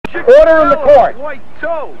Order in the court. White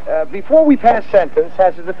toe. Before we pass sentence,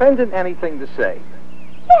 has the defendant anything to say?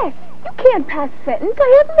 Yes, you can't pass sentence.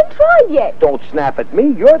 I haven't been tried yet. Don't snap at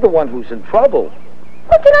me. You're the one who's in trouble.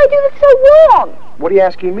 What did I do that's so wrong? What are you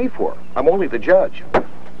asking me for? I'm only the judge.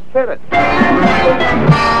 Hit it.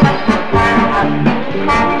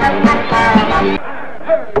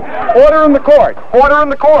 Order in the court. Order in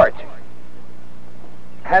the court.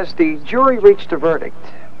 Has the jury reached a verdict?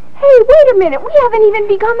 Hey, wait a minute. We haven't even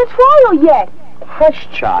begun the trial yet. Hush,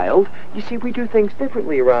 child. You see, we do things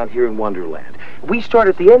differently around here in Wonderland. We start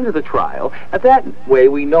at the end of the trial, and that way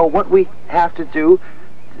we know what we have to do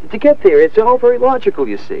to get there. It's all very logical,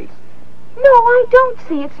 you see. No, I don't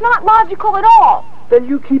see. It's not logical at all. Then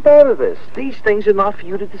you keep out of this. These things are not for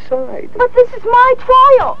you to decide. But this is my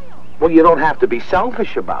trial. Well, you don't have to be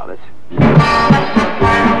selfish about it.